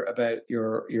earlier about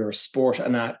your sport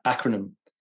and acronym.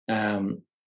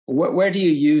 Where do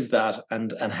you use that,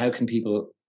 and how can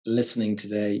people listening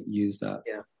today use that?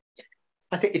 Yeah,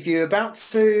 I think if you're about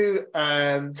to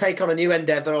take on a new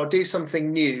endeavor or do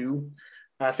something new,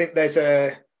 I think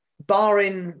there's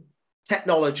barring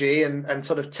technology and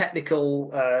sort of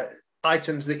technical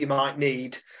items that you might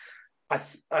need,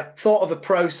 I thought of a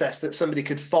process that somebody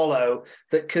could follow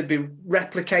that could be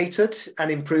replicated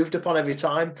and improved upon every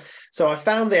time. So I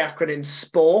found the acronym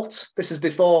SPORT. This is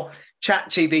before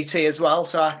ChatGPT as well.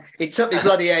 So it took me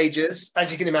bloody ages,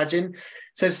 as you can imagine.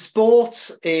 So SPORT,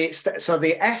 so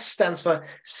the S stands for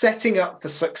setting up for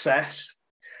success.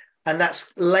 And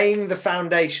that's laying the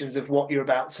foundations of what you're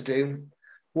about to do.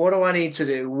 What do I need to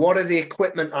do? What are the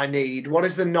equipment I need? What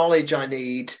is the knowledge I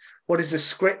need? What is the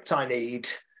script I need?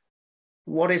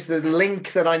 What is the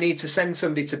link that I need to send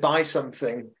somebody to buy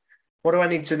something? What do I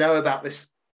need to know about this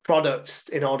product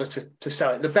in order to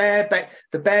sell it?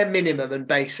 The bare minimum and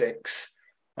basics.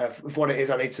 of what it is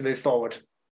I need to move forward.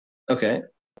 Okay.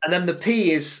 And then the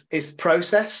P is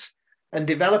process, and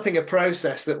developing a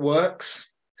process that works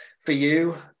for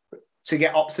you to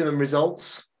get optimum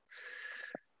results.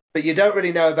 But you don't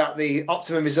really know about the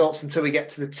optimum results until we get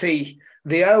to the T.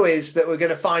 The O is that we're going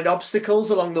to find obstacles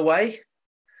along the way.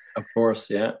 Of course,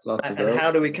 yeah, lots of those. And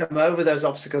how do we come over those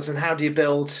obstacles, and how do you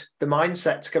build the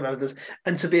mindset to come over those,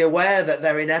 and to be aware that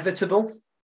they're inevitable?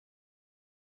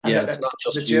 Yeah, it's not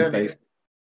just the you journey. facing.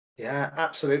 Yeah,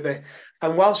 absolutely.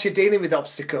 And whilst you're dealing with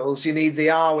obstacles, you need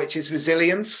the R, which is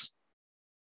resilience.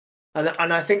 And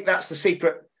I think that's the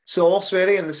secret sauce,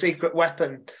 really, and the secret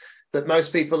weapon that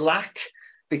most people lack,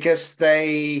 because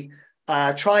they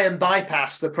try and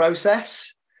bypass the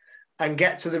process and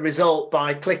get to the result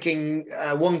by clicking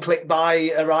one click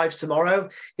buy, arrive tomorrow.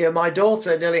 You know, my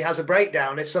daughter nearly has a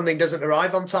breakdown if something doesn't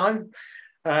arrive on time.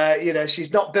 You know,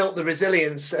 she's not built the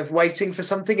resilience of waiting for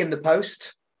something in the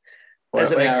post.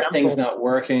 As an example, things not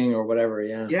working or whatever.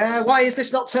 Yeah. Yeah. Why is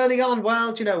this not turning on?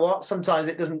 Well, do you know what? Sometimes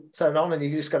it doesn't turn on, and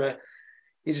you just got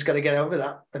to get over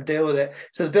that and deal with it.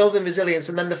 So the building resilience,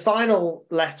 and then the final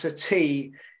letter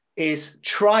T is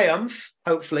triumph.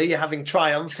 Hopefully, you're having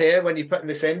triumph here when you're putting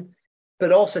this in,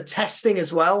 but also testing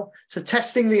as well. So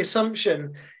testing the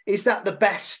assumption: is that the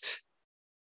best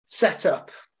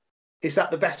setup? Is that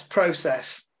the best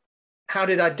process? How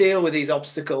did I deal with these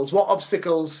obstacles? What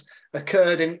obstacles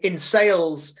occurred in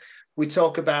sales? We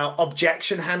talk about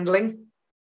objection handling.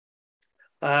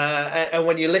 And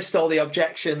when you list all the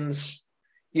objections,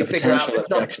 you figure out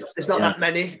there's not that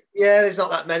many. Yeah, there's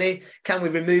not that many. Can we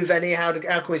remove any? How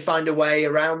can we find a way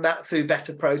around that through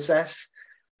better process,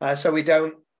 so we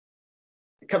don't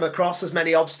come across as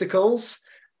many obstacles?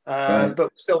 Right.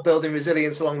 But still building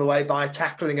resilience along the way by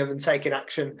tackling them and taking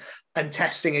action and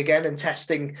testing again and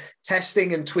testing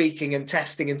and tweaking and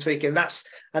testing and tweaking. That's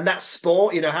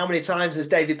sport. You know, how many times has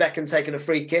David Beckham taken a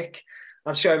free kick?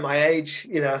 I'm showing my age.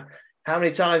 You know, how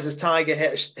many times has Tiger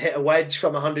hit a wedge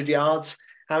from 100 yards?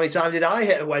 How many times did I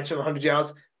hit a wedge from 100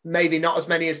 yards? Maybe not as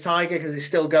many as Tiger because he's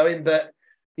still going, but,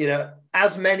 you know,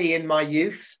 as many in my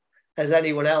youth as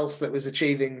anyone else that was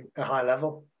achieving a high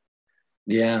level.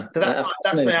 Yeah. So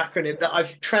that's my acronym that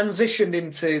I've transitioned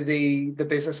into the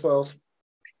business world.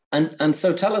 And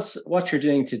so tell us what you're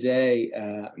doing today,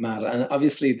 Matt. And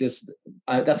obviously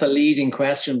that's a leading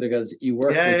question because you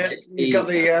work with you got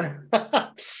the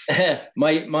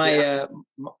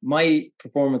my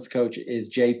performance coach is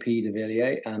JP de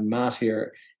Villiers, and Matt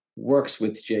here works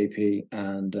with JP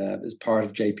and is part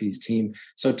of JP's team.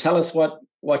 So tell us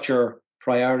what your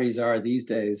priorities are these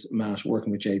days, Matt,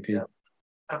 working with JP. Yeah.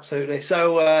 Absolutely.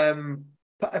 So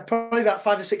probably about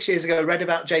 5 or 6 years ago, I read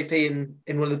about JP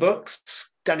in one of the books,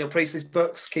 Daniel Priestley's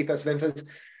books, Key Person of Influence.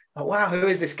 Oh, wow, who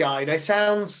is this guy? You know, he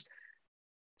sounds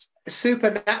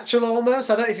supernatural almost.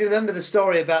 I don't know if you remember the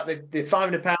story about the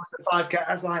 500 pounds to 5K.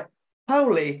 I was like,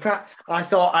 holy crap. I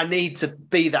thought I need to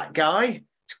be that guy.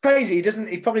 It's crazy.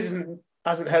 He probably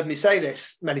hasn't heard me say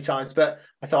this many times, but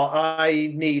I thought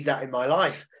I need that in my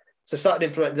life. So I started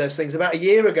implementing those things about a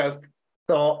year ago.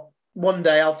 Thought, one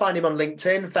day I'll find him on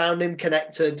LinkedIn, found him,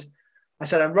 connected. I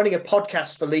said, I'm running a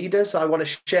podcast for leaders. I want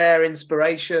to share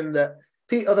inspiration that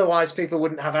otherwise people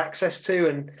wouldn't have access to.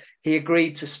 And he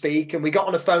agreed to speak. And we got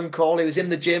on a phone call. He was in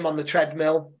the gym on the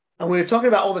treadmill. And we were talking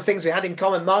about all the things we had in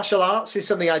common. Martial arts is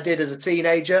something I did as a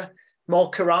teenager.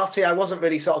 More karate. I wasn't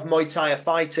really sort of Muay Thai or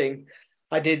fighting.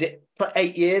 I did it for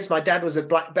 8 years. My dad was a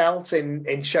black belt in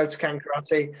Shotokan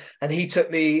karate. And he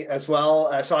took me as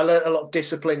well. So I learned a lot of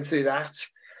discipline through that.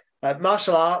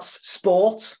 Martial arts,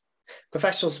 sport,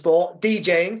 professional sport,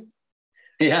 DJing.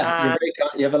 Yeah,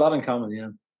 you have a lot in common, yeah.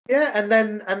 Yeah, and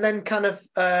then kind of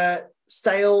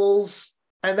sales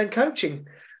and then coaching.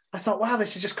 I thought, wow,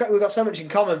 this is just great. We've got so much in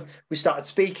common. We started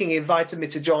speaking. He invited me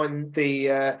to join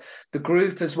the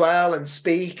group as well and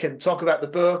speak and talk about the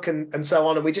book and so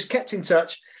on. And we just kept in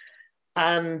touch.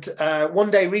 And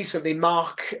one day recently,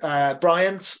 Mark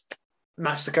Bryant,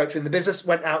 master coach in the business,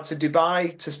 went out to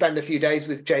Dubai to spend a few days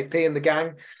with JP and the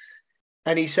gang.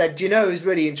 And he said, do you know who's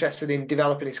really interested in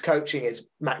developing his coaching is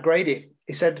Matt Grady.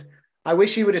 He said, I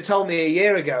wish you would have told me a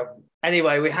year ago.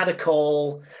 Anyway, we had a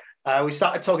call. We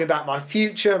started talking about my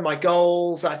future, my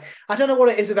goals. I don't know what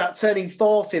it is about turning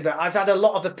 40, but I've had a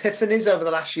lot of epiphanies over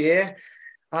the last year.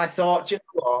 And I thought, do you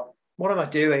know what am I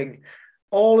doing?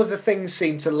 All of the things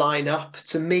seem to line up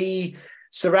to me,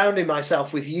 surrounding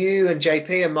myself with you and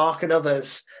JP and Mark and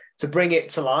others to bring it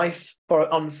to life. Or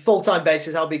on a full-time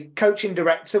basis, I'll be coaching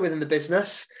director within the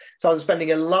business. So I'm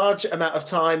spending a large amount of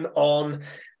time on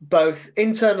both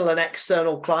internal and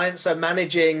external clients, so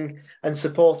managing and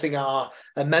supporting our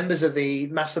members of the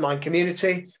mastermind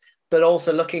community, but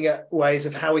also looking at ways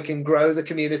of how we can grow the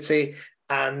community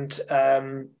and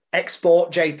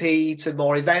export JP to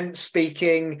more events,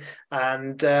 speaking,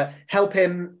 and help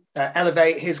him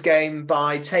elevate his game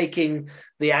by taking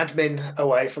the admin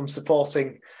away from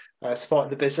supporting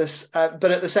the business,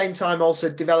 but at the same time also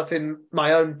developing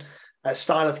my own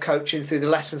style of coaching through the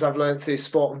lessons I've learned through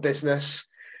sport and business,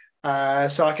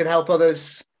 so I can help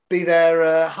others be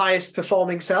their highest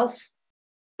performing self.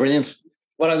 Brilliant.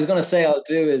 What I was going to say I'll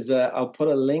do is I'll put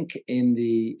a link in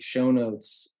the show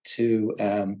notes to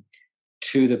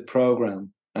the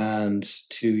program and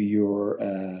to your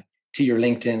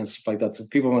LinkedIn and stuff like that. So if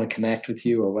people want to connect with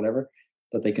you or whatever,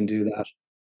 that they can do that.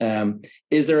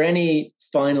 Is there any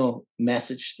final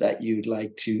message that you'd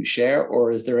like to share,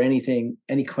 or is there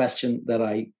any question that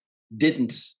I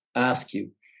didn't ask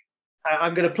you?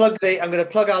 I'm going to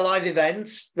plug our live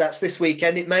events. That's this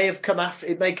weekend. It may come after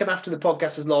the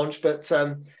podcast has launched, but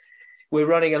we're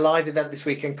running a live event this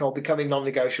weekend called Becoming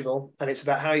Non-Negotiable, and it's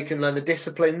about how you can learn the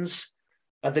disciplines,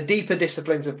 the deeper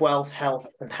disciplines of wealth, health,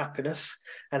 and happiness,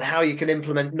 and how you can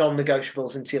implement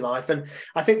non-negotiables into your life. And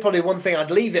I think probably one thing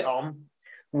I'd leave it on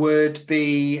would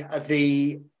be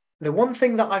the one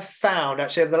thing that I've found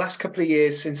actually over the last couple of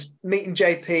years since meeting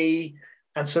JP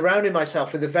and surrounding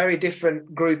myself with a very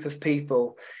different group of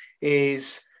people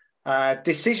is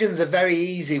decisions are very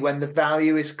easy when the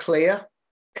value is clear.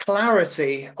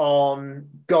 Clarity on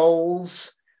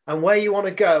goals and where you want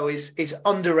to go is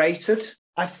underrated.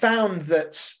 I found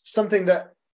that something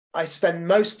that I spend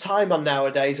most time on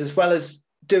nowadays, as well as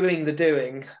doing the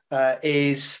doing,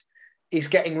 is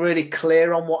getting really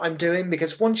clear on what I'm doing,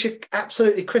 because once you're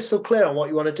absolutely crystal clear on what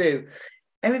you want to do,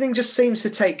 everything just seems to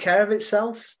take care of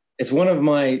itself. It's one of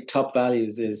my top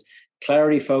values is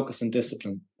clarity, focus, and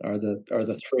discipline are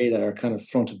the three that are kind of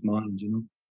front of mind, you know.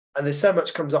 And there's so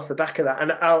much comes off the back of that.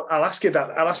 And I'll ask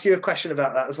you a question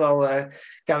about that as well,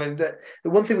 Gavin. The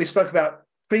one thing we spoke about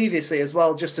previously as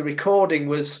well, just a recording,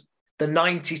 was the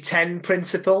 90-10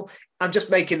 principle. I'm just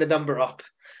making the number up.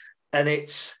 And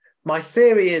it's my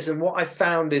theory is, and what I've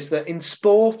found is that in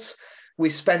sport, we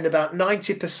spend about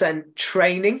 90%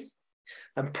 training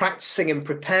and practicing and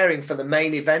preparing for the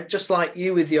main event, just like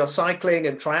you with your cycling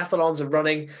and triathlons and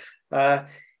running.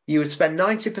 You would spend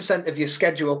 90% of your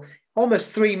schedule,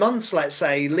 almost 3 months, let's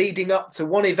say, leading up to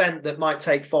one event that might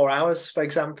take 4 hours, for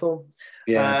example.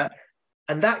 Yeah.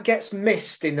 And that gets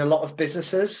missed in a lot of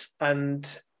businesses. And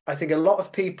I think a lot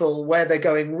of people, where they're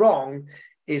going wrong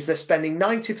is they're spending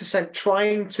 90%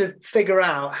 trying to figure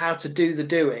out how to do the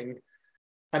doing,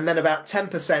 and then about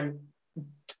 10%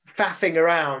 faffing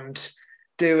around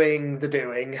doing the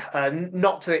doing,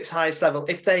 not to its highest level.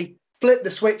 If they flip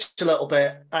the switch a little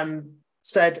bit and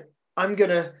said, I'm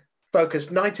going to focus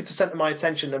 90% of my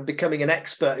attention on becoming an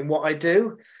expert in what I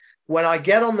do, when I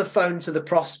get on the phone to the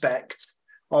prospect,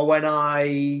 or when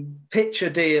I pitch a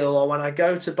deal, or when I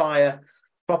go to buy a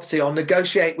property or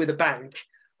negotiate with a bank,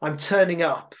 I'm turning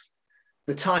up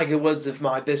the Tiger Woods of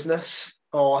my business,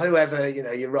 or whoever, you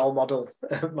know, your role model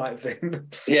might have been.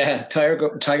 Yeah,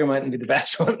 Tiger mightn't be the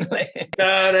best one.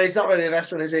 No, he's not really the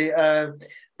best one, is he?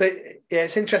 But yeah,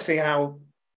 it's interesting how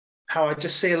I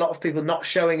just see a lot of people not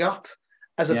showing up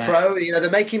as a pro. You know, they're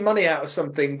making money out of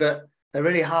something, but they're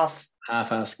really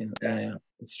half-asking. Yeah,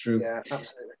 it's true. Yeah,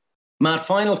 absolutely. Matt,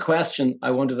 final question I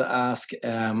wanted to ask.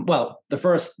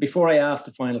 Before I ask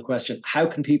the final question, how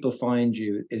can people find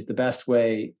you? Is the best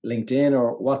way LinkedIn,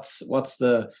 or what's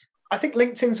the... I think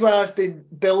LinkedIn's where I've been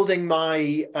building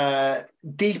my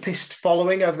deepest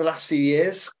following over the last few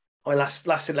years, or last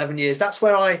 11 years. That's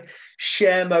where I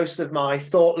share most of my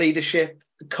thought leadership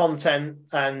content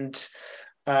and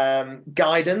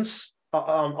guidance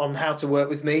on how to work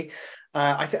with me.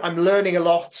 I think I'm learning a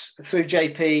lot through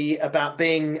JP about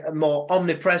being more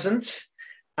omnipresent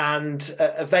and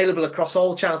available across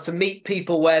all channels to meet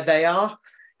people where they are.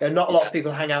 Not a lot of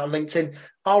people hang out on LinkedIn.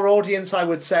 Our audience, I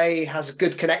would say, has a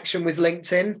good connection with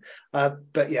LinkedIn.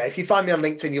 But yeah, if you find me on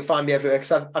LinkedIn, you'll find me everywhere,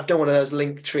 because I've done one of those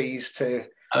link trees too.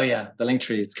 Oh yeah, the link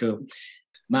tree, it's cool.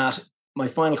 Matt, my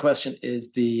final question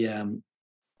is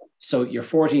so you're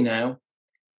 40 now.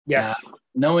 Yes.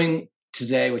 Knowing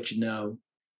today what you know,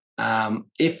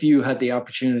 if you had the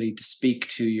opportunity to speak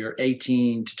to your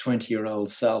 18 to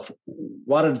 20-year-old self,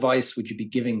 what advice would you be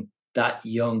giving that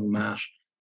young Matt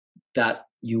that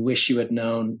you wish you had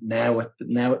known now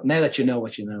that you know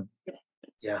what you know?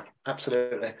 Yeah,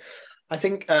 absolutely. I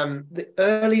think the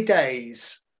early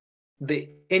days, the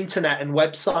internet and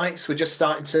websites were just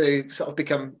starting to sort of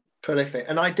become prolific.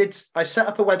 And I set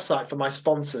up a website for my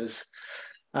sponsors.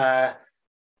 I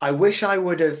wish I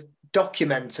would have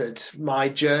documented my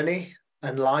journey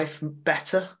and life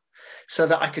better. so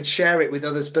that I could share it with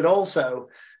others, but also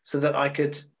so that I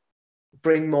could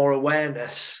bring more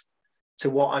awareness to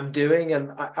what I'm doing.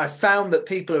 And I found that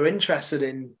people are interested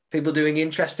in people doing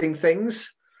interesting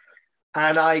things.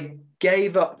 And I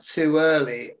gave up too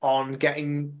early on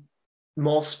getting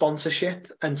more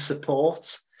sponsorship and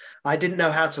support. I didn't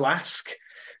know how to ask.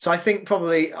 So I think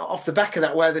probably off the back of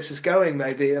that, where this is going,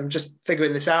 maybe I'm just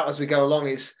figuring this out as we go along,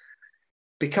 is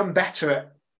become better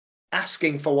at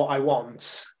asking for what I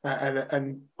want,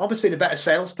 and almost been a better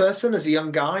salesperson as a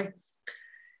young guy.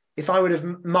 If I would have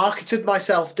marketed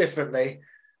myself differently,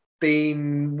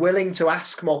 been willing to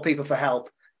ask more people for help,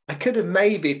 I could have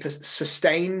maybe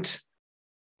sustained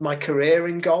my career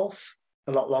in golf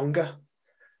a lot longer.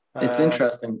 It's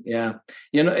interesting. Yeah.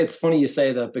 It's funny you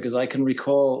say that, because I can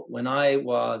recall when I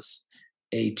was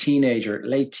a teenager,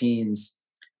 late teens,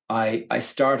 I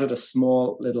started a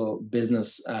small little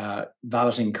business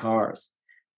valeting cars.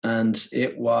 And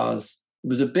it was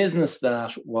a business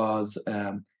that was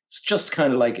just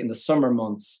kind of like in the summer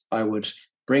months, I would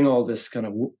bring all this kind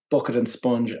of bucket and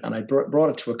sponge, and I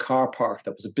brought it to a car park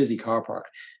that was a busy car park.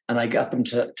 And I got them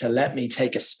to let me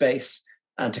take a space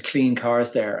and to clean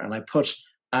cars there. And I put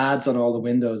ads on all the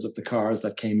windows of the cars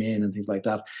that came in and things like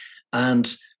that.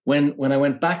 And when I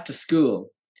went back to school,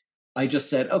 I just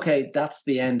said, okay, that's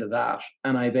the end of that.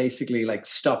 And I basically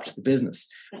stopped the business.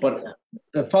 But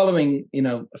the following,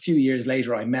 a few years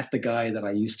later, I met the guy that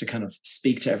I used to kind of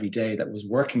speak to every day that was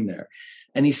working there.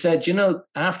 And he said,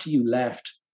 after you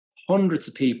left, hundreds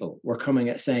of people were coming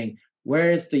at saying,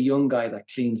 where's the young guy that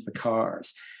cleans the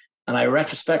cars? And I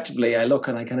retrospectively, I look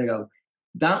and I kind of go,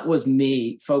 that was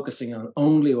me focusing on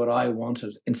only what I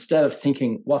wanted instead of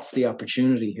thinking, what's the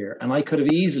opportunity here? And I could have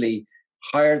easily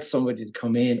hired somebody to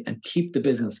come in and keep the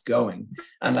business going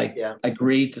and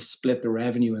agreed to split the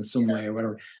revenue in some way or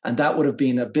whatever. And that would have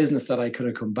been a business that I could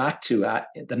have come back to at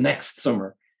the next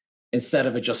summer instead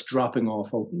of it just dropping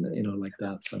off, like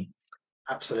that. So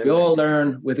absolutely, we all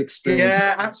learn with experience.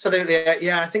 Yeah, absolutely.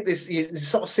 Yeah, I think you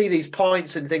sort of see these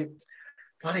points and think,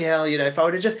 bloody hell, if I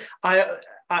would have just,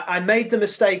 I made the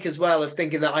mistake as well of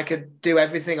thinking that I could do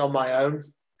everything on my own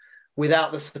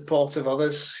without the support of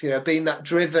others. Being that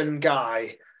driven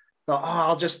guy, thought,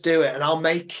 I'll just do it and I'll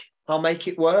make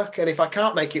it work. And if I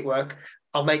can't make it work,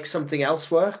 I'll make something else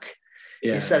work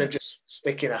instead of just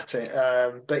sticking at it.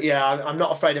 But yeah, I'm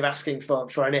not afraid of asking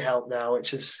for any help now,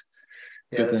 which is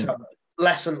the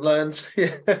lesson learned.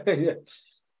 Yeah.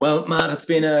 Well, Matt, it's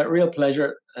been a real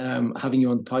pleasure having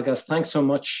you on the podcast. Thanks so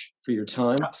much for your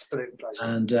time. Absolute pleasure.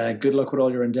 And good luck with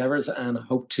all your endeavors, and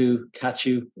hope to catch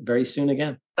you very soon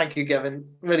again. Thank you, Gavin.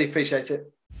 Really appreciate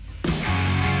it.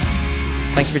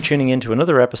 Thank you for tuning in to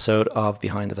another episode of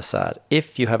Behind the Facade.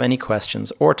 If you have any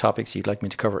questions or topics you'd like me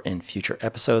to cover in future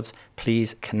episodes,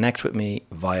 please connect with me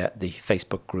via the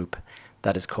Facebook group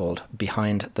that is called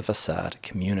Behind the Facade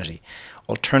Community.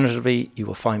 Alternatively, you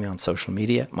will find me on social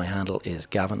media. My handle is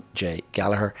Gavin J.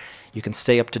 Gallagher. You can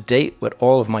stay up to date with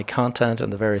all of my content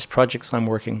and the various projects I'm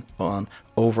working on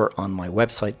over on my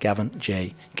website,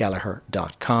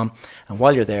 gavinjgallagher.com. And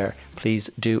while you're there,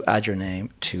 please do add your name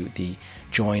to the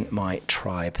Join My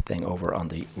Tribe thing over on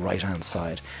the right-hand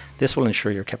side. This will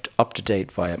ensure you're kept up to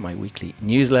date via my weekly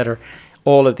newsletter.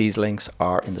 All of these links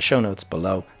are in the show notes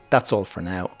below. That's all for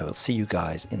now. I will see you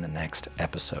guys in the next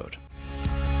episode.